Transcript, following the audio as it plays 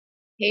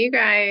Hey, you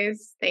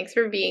guys. Thanks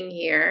for being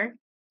here.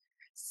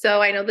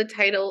 So, I know the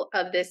title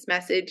of this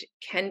message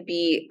can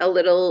be a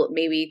little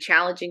maybe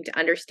challenging to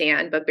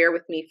understand, but bear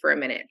with me for a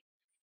minute.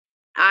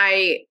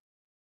 I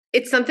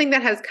It's something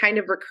that has kind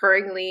of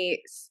recurringly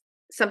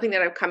something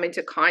that I've come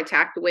into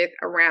contact with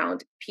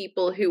around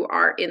people who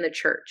are in the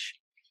church,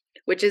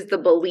 which is the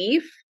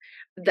belief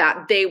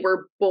that they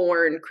were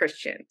born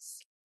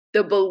Christians.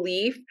 The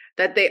belief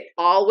that they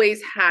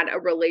always had a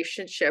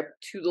relationship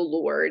to the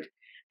Lord.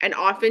 And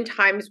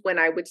oftentimes when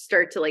I would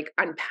start to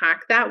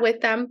unpack that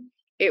with them,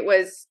 it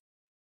was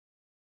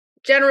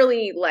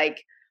generally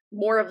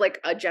more of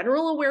a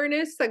general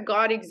awareness that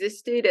God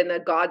existed and the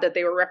God that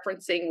they were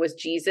referencing was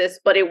Jesus,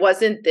 but it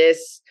wasn't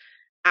this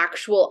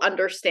actual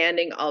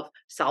understanding of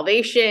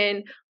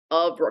salvation,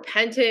 of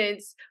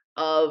repentance,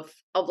 of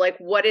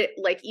what it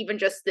even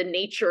just the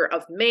nature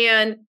of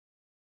man.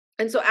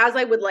 And so as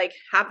I would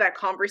have that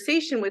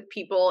conversation with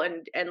people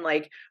and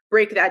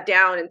break that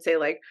down and say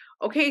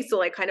okay,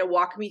 so kind of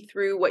walk me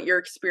through what your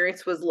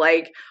experience was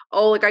like.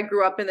 Oh, I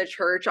grew up in the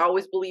church,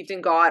 always believed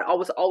in God, I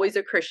was always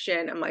a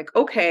Christian. I'm like,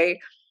 okay.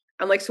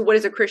 I'm like, so what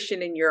is a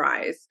Christian in your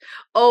eyes?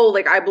 Oh,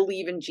 I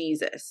believe in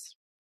Jesus.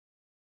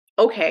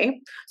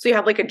 Okay. So you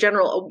have a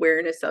general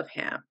awareness of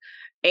him.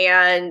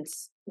 And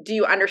do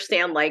you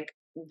understand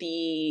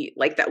the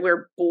that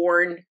we're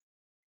born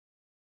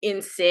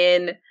in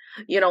sin?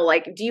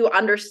 Do you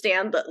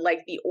understand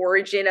the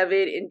origin of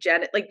it in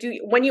do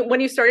you,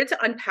 when you started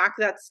to unpack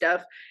that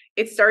stuff,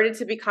 it started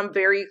to become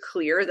very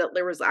clear that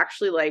there was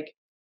actually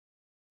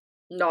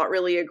not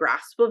really a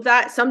grasp of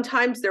that.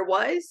 Sometimes there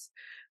was,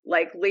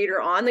 later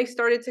on they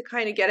started to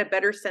kind of get a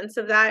better sense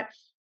of that,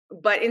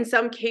 but in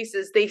some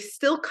cases they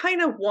still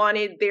kind of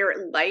wanted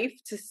their life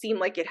to seem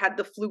like it had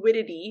the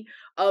fluidity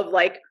of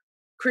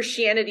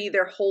Christianity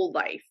their whole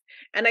life.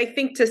 And I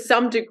think to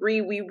some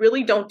degree we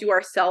really don't do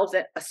ourselves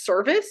a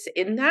service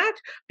in that,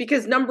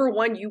 because number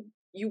one,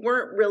 you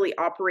weren't really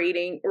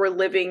operating or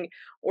living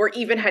or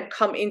even had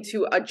come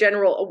into a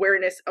general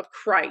awareness of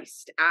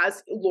Christ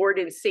as Lord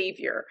and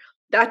Savior.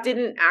 That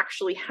didn't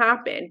actually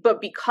happen.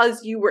 But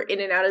because you were in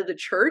and out of the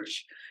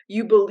church,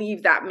 you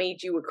believe that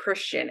made you a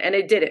Christian, and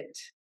it didn't.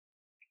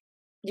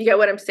 You get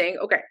what I'm saying?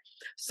 Okay.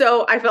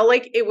 So I felt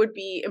like it would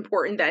be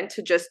important then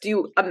to just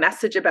do a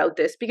message about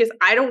this, because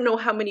I don't know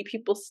how many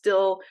people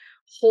still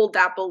hold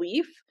that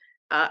belief.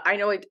 I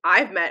know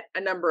I've met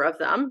a number of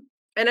them,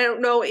 and I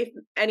don't know if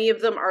any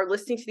of them are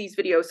listening to these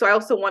videos. So I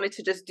also wanted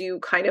to just do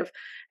kind of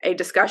a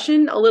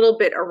discussion a little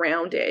bit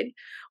around it,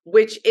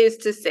 which is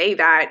to say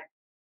that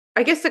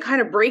I guess to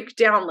kind of break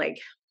down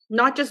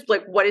not just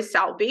what is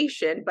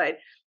salvation, but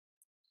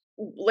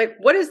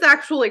what is the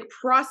actual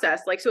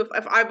process. So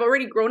if I've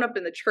already grown up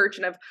in the church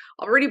and I've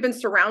already been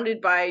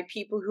surrounded by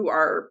people who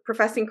are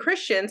professing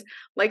Christians,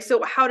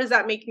 so how does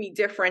that make me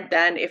different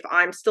than if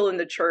I'm still in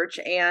the church?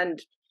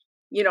 And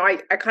I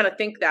kind of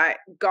think that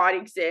God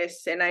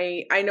exists, and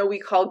I know we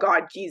call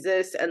God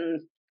Jesus,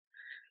 and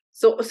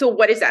so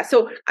what is that?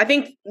 So I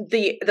think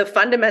the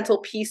fundamental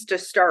piece to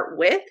start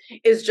with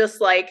is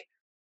just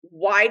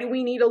why do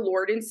we need a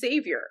Lord and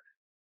Savior?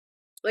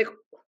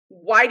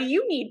 Why do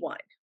you need one?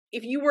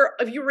 If you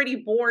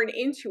already born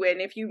into it,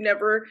 and if you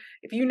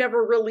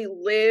never really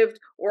lived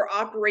or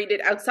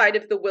operated outside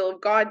of the will of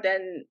God,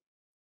 then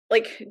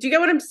do you get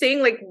what I'm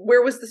saying?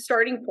 Where was the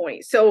starting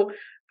point? So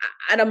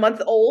at a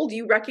month old,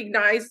 you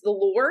recognize the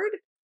Lord?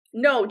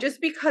 No,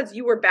 just because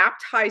you were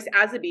baptized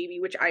as a baby,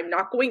 which I'm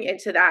not going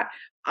into that.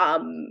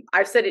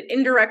 I've said it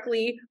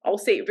indirectly. I'll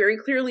say it very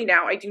clearly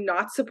now. I do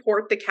not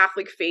support the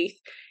Catholic faith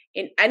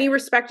in any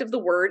respect of the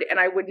word, and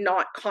I would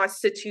not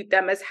constitute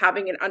them as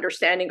having an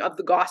understanding of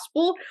the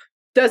gospel.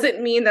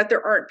 Doesn't mean that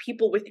there aren't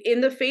people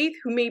within the faith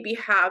who maybe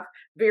have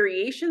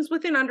variations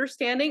within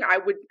understanding. I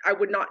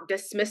would not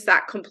dismiss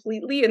that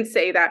completely and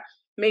say that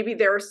maybe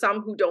there are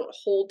some who don't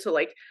hold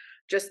to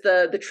just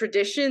the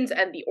traditions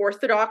and the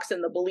orthodox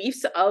and the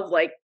beliefs of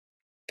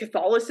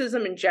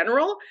Catholicism in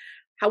general.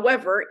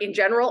 However, in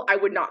general, I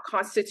would not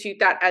constitute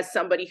that as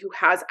somebody who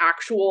has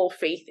actual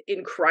faith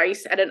in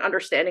Christ and an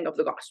understanding of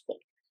the gospel.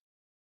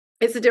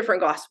 It's a different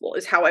gospel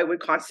is how I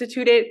would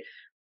constitute it.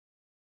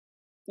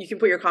 You can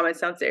put your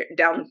comments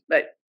down,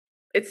 but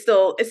it's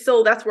still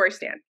that's where I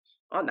stand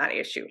on that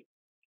issue.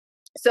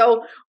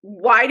 So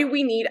why do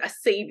we need a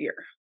savior?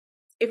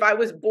 If I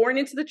was born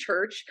into the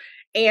church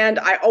and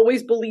I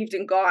always believed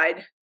in God,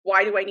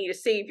 why do I need a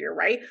savior,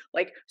 right?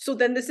 So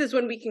then this is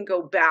when we can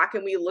go back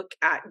and we look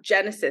at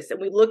Genesis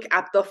and we look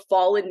at the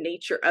fallen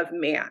nature of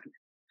man.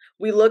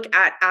 We look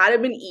at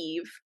Adam and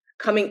Eve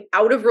coming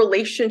out of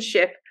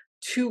relationship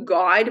to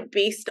God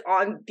based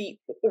on the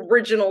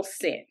original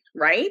sin,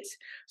 right?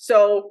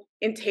 So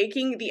in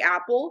taking the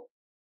apple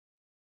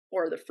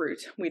or the fruit,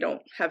 we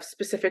don't have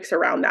specifics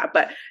around that,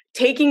 but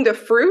taking the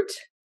fruit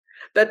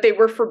that they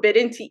were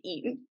forbidden to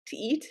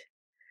eat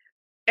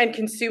and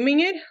consuming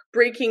it,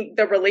 breaking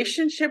the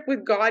relationship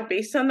with God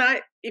based on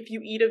that. If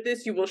you eat of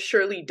this, you will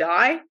surely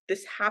die.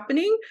 This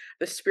happening,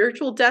 the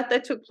spiritual death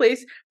that took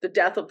place, the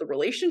death of the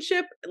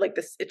relationship,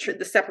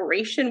 the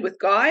separation with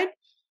God.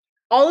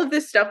 all of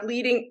this stuff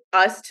leading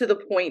us to the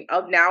point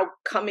of now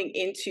coming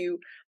into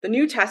the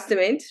New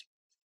Testament,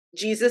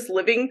 Jesus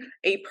living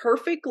a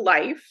perfect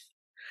life,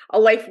 a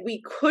life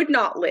we could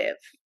not live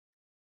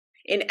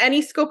in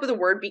any scope of the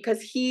word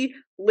because he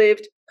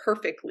lived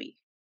perfectly.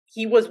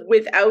 He was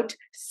without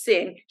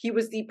sin. He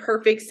was the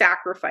perfect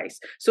sacrifice.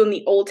 So in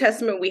the Old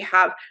Testament, we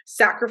have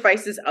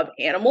sacrifices of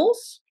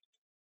animals.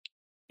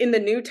 In the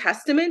New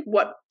Testament,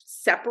 what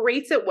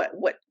separates it,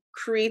 what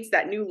creates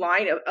that new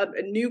line of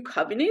a new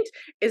covenant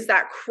is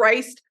that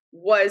Christ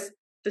was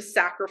the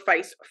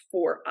sacrifice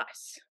for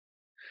us.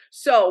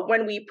 So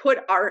when we put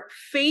our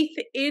faith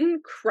in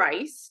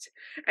Christ,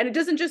 and it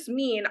doesn't just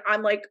mean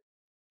I'm like,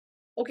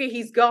 okay,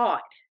 he's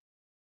God.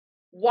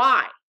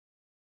 Why?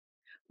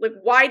 Like,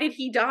 why did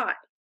he die?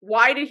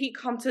 Why did he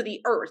come to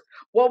the earth?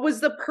 What was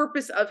the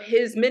purpose of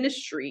his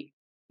ministry?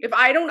 If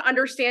I don't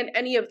understand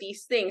any of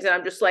these things and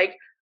I'm just like,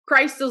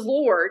 Christ is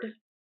Lord,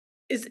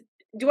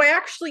 do I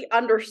actually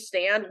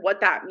understand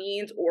what that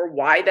means or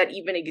why that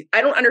even exists?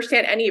 I don't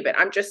understand any of it.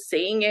 I'm just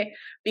saying it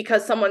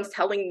because someone's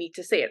telling me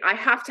to say it. I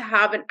have to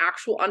have an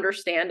actual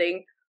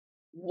understanding.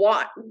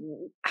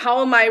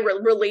 How am I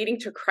relating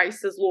to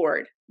Christ as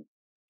Lord?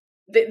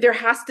 There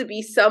has to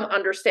be some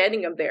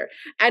understanding of there.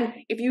 And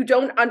if you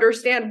don't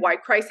understand why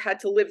Christ had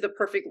to live the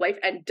perfect life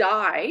and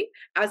die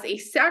as a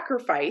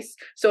sacrifice,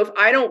 so if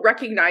I don't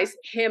recognize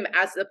him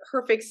as the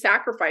perfect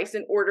sacrifice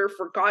in order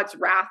for God's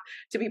wrath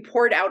to be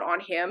poured out on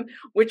him,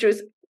 which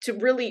was to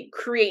really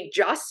create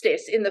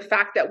justice in the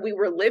fact that we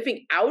were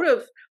living out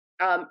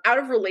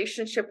of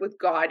relationship with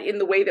God in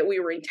the way that we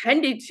were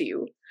intended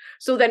to.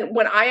 So then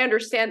when I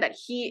understand that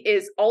he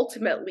is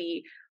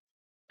ultimately,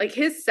 like,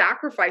 his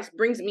sacrifice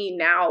brings me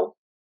now,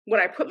 when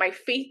I put my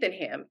faith in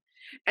him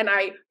and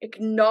I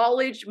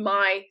acknowledge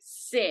my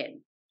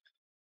sin,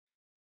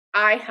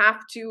 I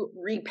have to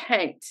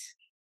repent.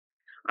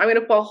 I'm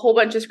going to put a whole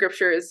bunch of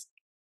scriptures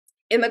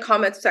in the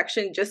comments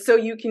section just so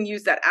you can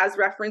use that as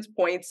reference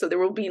points. So there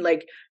will be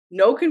like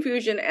no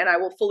confusion and I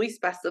will fully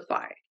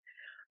specify.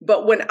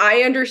 But when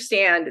I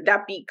understand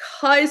that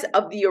because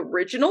of the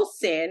original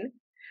sin,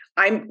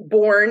 I'm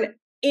born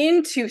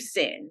into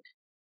sin,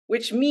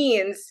 which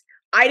means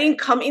I didn't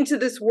come into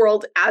this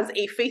world as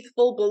a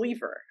faithful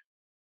believer.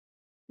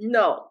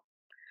 No,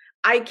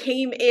 I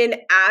came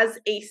in as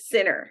a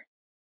sinner.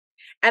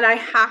 And I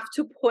have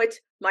to put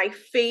my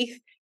faith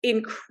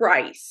in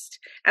Christ.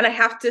 And I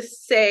have to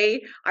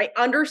say, I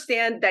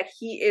understand that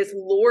he is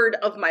Lord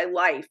of my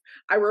life.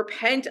 I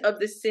repent of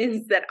the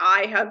sins that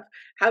I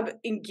have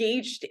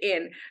engaged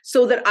in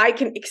so that I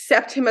can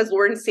accept him as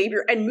Lord and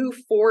Savior and move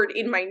forward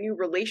in my new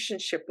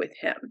relationship with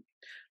him.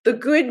 The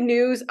good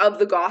news of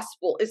the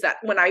gospel is that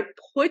when I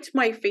put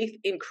my faith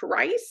in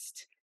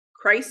Christ,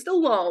 Christ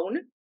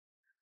alone,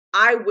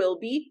 I will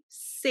be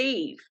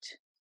saved.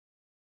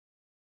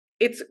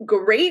 It's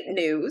great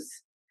news,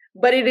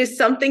 but it is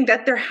something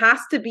that there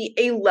has to be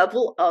a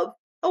level of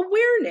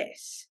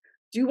awareness.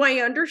 Do I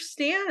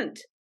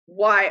understand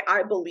why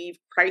I believe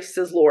Christ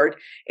is Lord?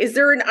 Is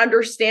there an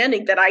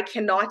understanding that I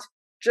cannot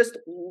just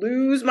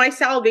lose my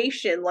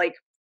salvation like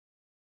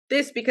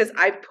this because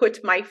I've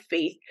put my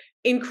faith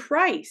in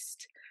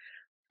Christ?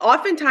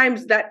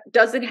 Oftentimes that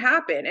doesn't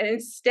happen. And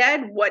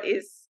instead, what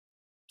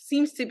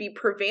seems to be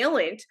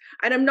prevalent,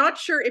 and I'm not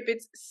sure if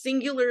it's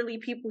singularly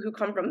people who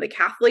come from the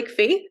Catholic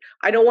faith.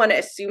 I don't want to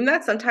assume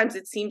that. Sometimes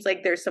it seems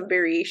like there's some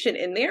variation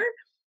in there.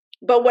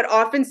 But what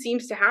often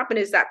seems to happen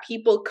is that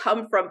people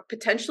come from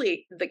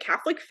potentially the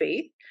Catholic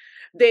faith.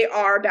 They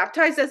are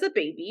baptized as a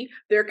baby.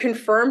 They're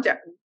confirmed at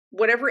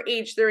whatever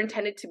age they're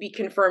intended to be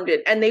confirmed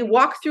in. And they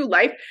walk through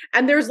life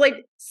and there's like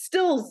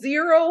still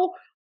zero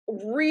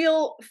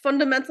real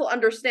fundamental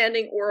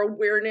understanding or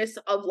awareness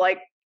of like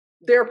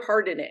their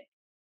part in it.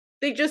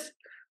 They just,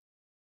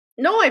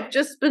 no, I've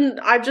just been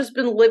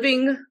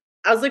living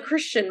as a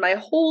Christian my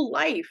whole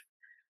life.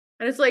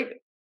 And it's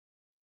like,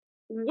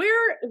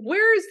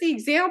 where is the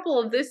example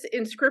of this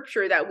in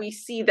scripture that we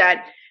see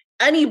that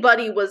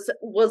anybody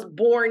was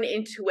born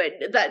into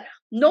it, that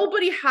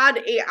nobody had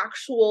a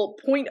actual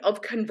point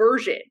of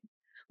conversion,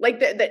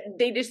 like that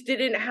they just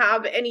didn't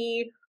have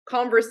any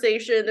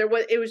conversation.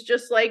 It was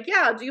just like,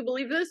 yeah, do you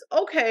believe this?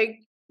 Okay,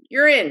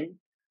 you're in.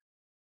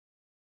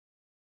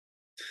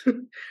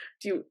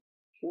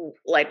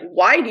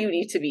 Why do you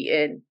need to be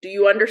in? Do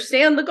you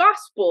understand the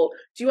gospel?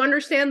 Do you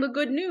understand the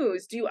good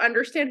news? Do you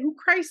understand who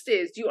Christ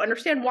is? Do you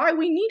understand why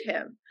we need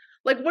him?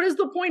 Like, what is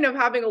the point of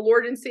having a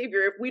Lord and Savior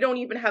if we don't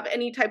even have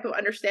any type of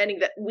understanding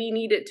that we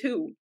need it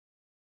too?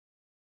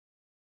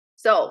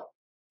 So,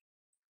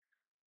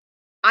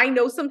 I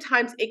know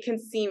sometimes it can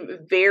seem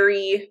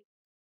very,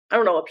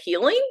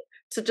 appealing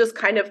to just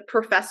kind of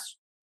profess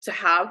to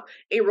have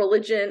a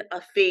religion, a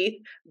faith,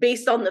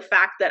 based on the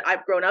fact that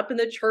I've grown up in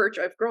the church,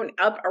 I've grown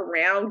up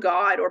around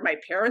God, or my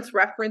parents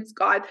reference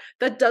God.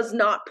 That does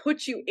not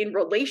put you in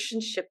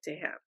relationship to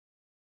him.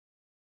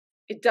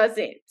 It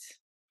doesn't.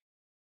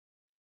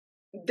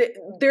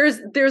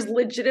 There's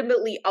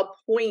legitimately a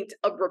point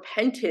of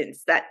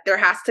repentance that there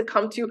has to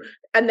come to,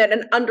 and then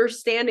an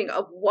understanding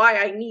of why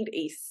I need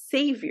a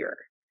savior.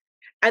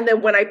 And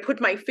then when I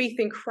put my faith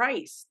in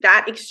Christ,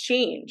 that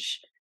exchange,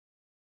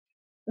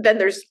 then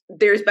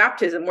there's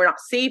baptism. We're not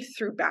saved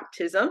through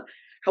baptism.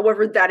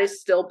 However, that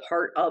is still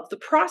part of the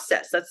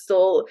process. That's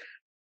still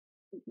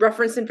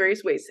referenced in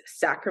various ways.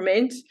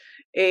 Sacrament,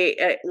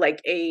 a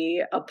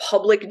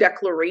public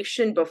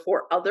declaration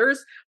before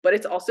others, but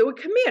it's also a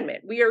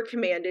commandment. We are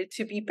commanded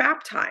to be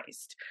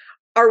baptized.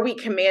 Are we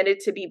commanded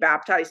to be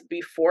baptized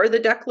before the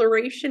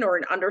declaration or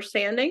an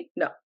understanding?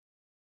 No.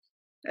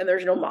 And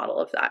there's no model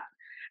of that.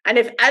 And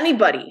if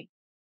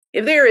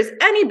there is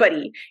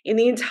anybody in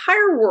the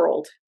entire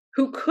world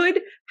who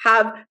could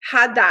have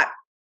had that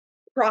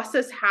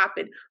process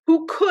happen,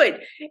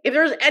 if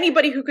there's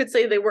anybody who could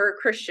say they were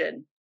a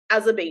Christian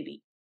as a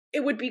baby,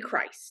 it would be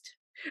Christ.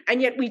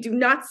 And yet we do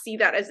not see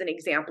that as an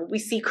example. We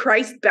see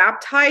Christ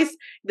baptized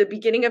the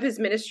beginning of his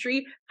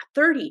ministry at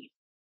 30.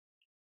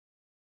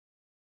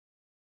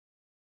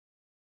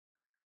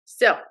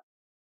 So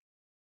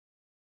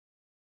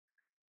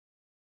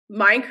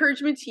my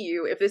encouragement to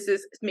you, if this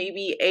is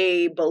maybe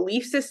a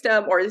belief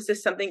system or this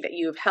is something that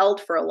you've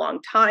held for a long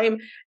time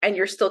and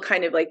you're still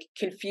kind of like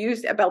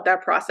confused about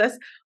that process,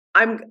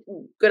 I'm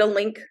going to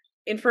link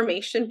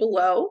information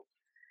below.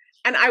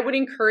 And I would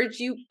encourage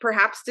you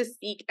perhaps to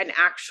seek an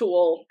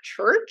actual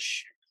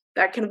church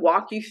that can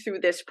walk you through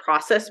this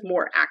process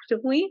more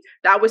actively.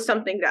 That was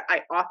something that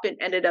I often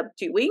ended up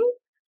doing,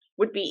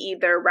 would be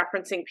either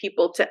referencing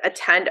people to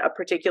attend a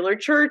particular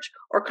church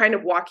or kind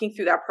of walking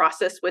through that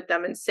process with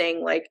them and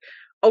saying like,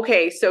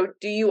 okay, so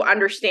do you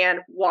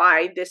understand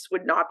why this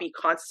would not be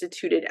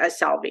constituted as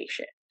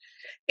salvation?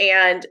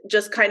 And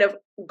just kind of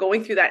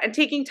going through that and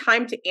taking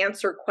time to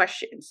answer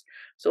questions.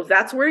 So if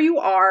that's where you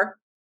are,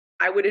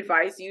 I would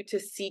advise you to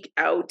seek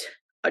out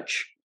a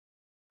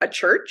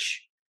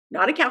church,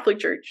 not a Catholic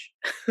church,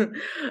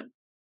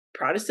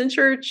 Protestant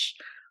church.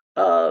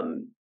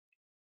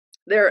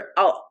 There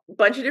are a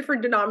bunch of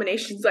different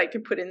denominations I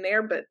can put in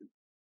there, but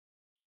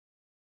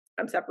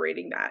I'm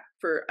separating that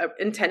for an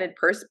intended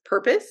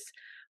purpose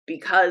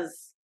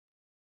because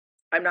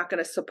I'm not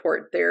going to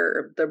support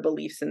their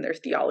beliefs and their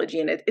theology.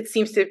 And it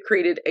seems to have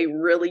created a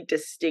really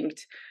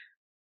distinct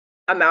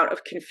amount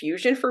of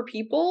confusion for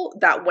people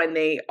that when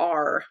they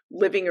are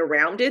living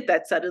around it,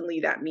 that suddenly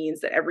that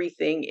means that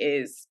everything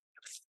is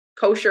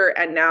kosher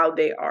and now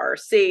they are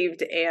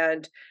saved.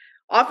 And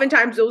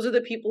oftentimes those are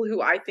the people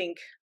who I think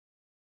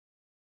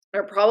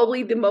are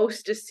probably the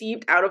most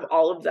deceived out of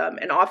all of them.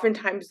 And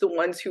oftentimes the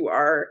ones who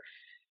are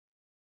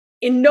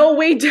in no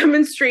way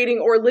demonstrating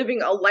or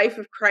living a life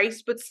of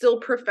Christ, but still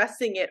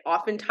professing it,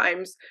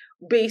 oftentimes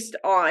based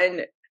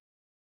on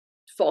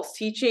false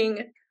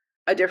teaching,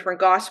 a different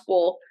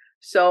gospel.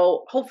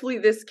 So hopefully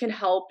this can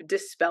help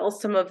dispel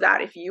some of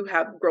that if you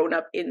have grown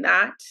up in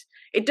that.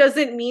 It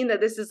doesn't mean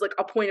that this is like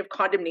a point of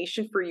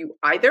condemnation for you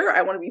either.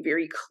 I want to be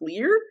very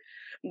clear.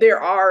 There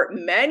are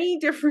many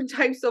different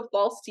types of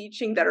false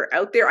teaching that are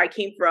out there. I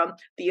came from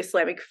the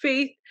Islamic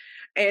faith.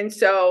 And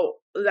so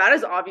that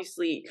is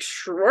obviously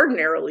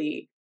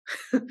extraordinarily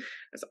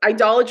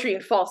idolatry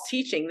and false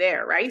teaching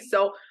there, right?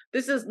 So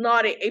this is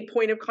not a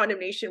point of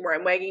condemnation where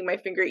I'm wagging my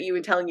finger at you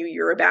and telling you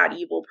you're a bad,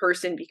 evil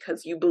person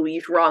because you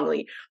believed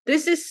wrongly.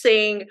 This is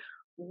saying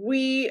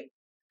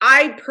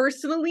I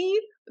personally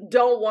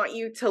don't want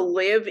you to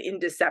live in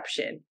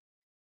deception.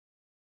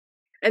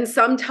 And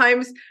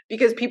sometimes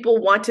because people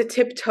want to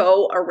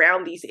tiptoe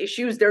around these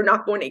issues, they're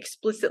not going to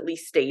explicitly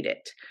state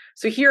it.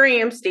 So here I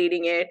am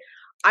stating it.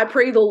 I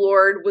pray the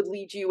Lord would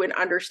lead you in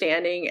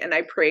understanding. And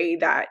I pray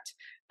that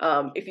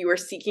if you are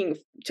seeking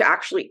to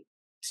actually,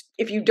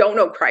 if you don't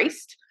know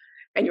Christ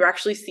and you're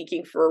actually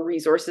seeking for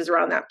resources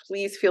around that,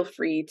 please feel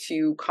free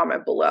to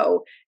comment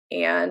below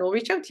and we'll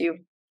reach out to you.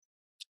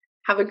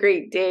 Have a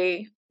great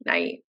day,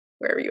 night,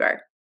 wherever you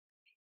are.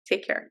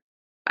 Take care.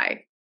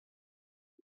 Bye.